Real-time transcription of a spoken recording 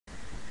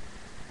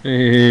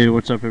Hey,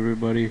 what's up,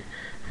 everybody?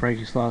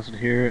 Frankie Slauson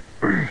here,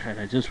 and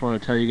I just want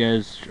to tell you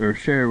guys, or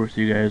share with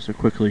you guys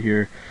quickly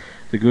here,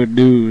 the good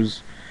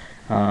news.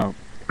 Uh,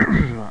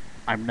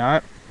 I'm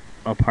not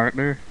a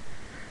partner,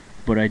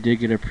 but I did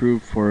get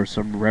approved for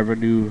some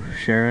revenue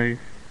sharing.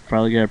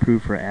 Finally got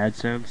approved for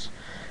AdSense,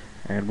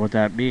 and what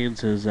that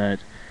means is that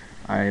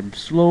I'm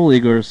slowly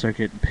going to start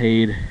getting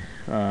paid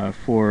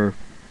for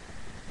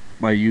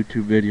my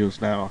YouTube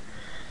videos now.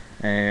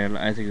 And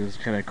I think it's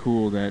kind of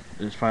cool that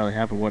this finally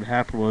happened. What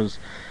happened was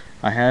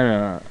I had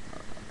a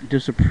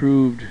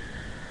disapproved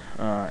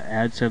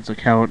AdSense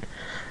account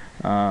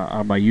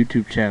on my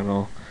YouTube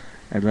channel,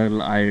 and then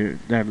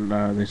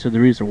they said the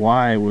reason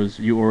why was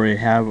you already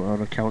have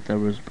an account that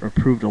was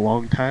approved a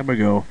long time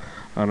ago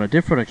on a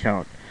different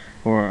account,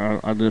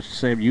 or on the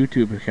same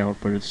YouTube account,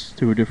 but it's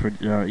through a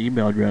different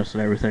email address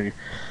and everything.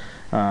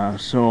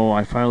 So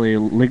I finally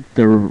linked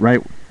the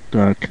right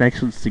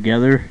connections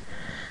together,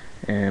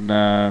 and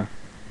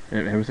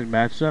everything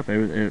matched up.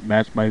 It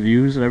matched my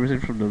views and everything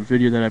from the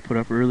video that I put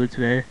up earlier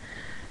today.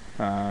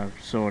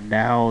 So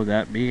now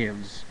that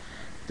means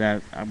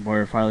that I'm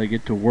going to finally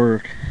get to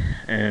work,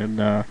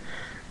 and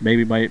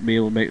maybe might be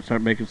able to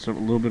start making a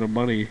little bit of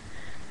money.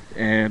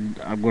 And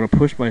I'm going to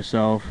push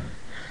myself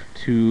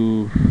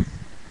to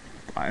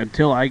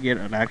until I get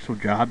an actual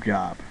job.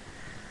 Going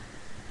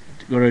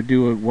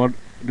to going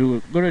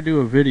to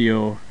do a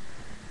video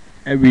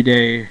every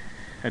day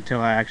until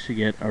I actually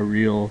get a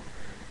real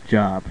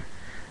job.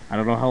 I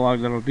don't know how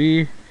long that'll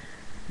be,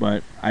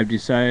 but I've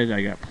decided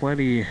I got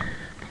plenty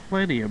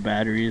of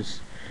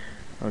batteries.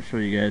 I'll show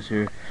you guys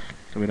here.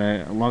 I mean,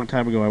 a long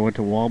time ago I went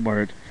to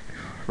Walmart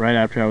right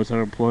after I was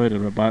unemployed,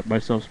 and I bought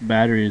myself some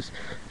batteries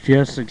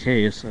just in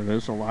case, and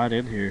there's a lot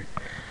in here,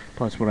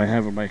 plus what I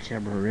have on my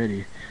camera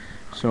already.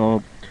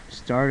 So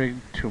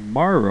starting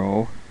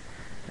tomorrow,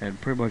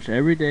 and pretty much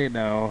every day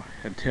now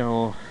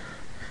until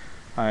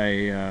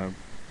I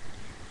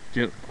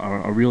get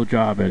a real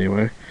job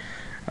anyway,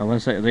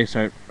 unless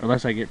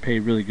I get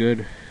paid really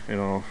good,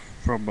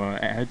 from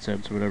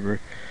AdSense or whatever,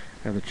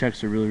 and the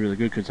checks are really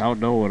good, because I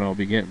don't know what I'll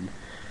be getting.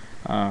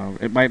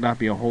 It might not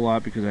be a whole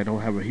lot because I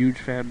don't have a huge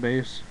fan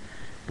base,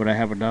 but I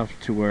have enough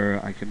to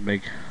where I can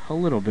make a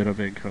little bit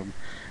of income,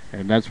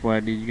 and that's why I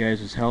need you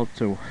guys' help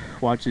to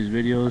watch these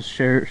videos,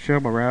 share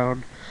them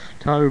around,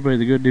 tell everybody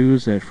the good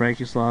news that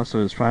Frankie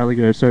Slauson is finally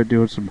going to start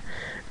doing some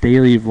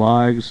daily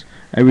vlogs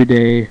every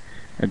day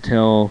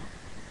until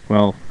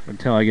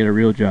I get a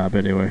real job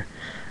anyway.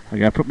 I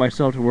gotta put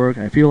myself to work.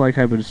 I feel like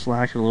I've been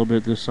slacking a little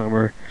bit this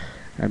summer,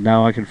 and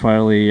now I can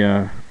finally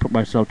put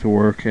myself to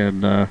work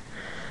and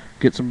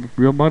get some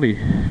real money,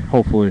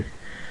 hopefully.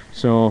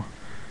 So,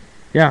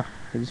 yeah,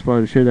 I just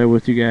wanted to share that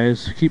with you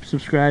guys. Keep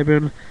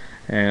subscribing,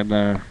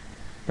 and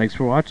thanks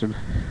for watching.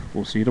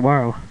 We'll see you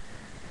tomorrow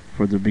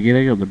for the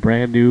beginning of the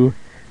brand new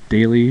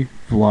daily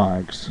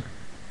vlogs.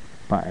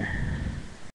 Bye.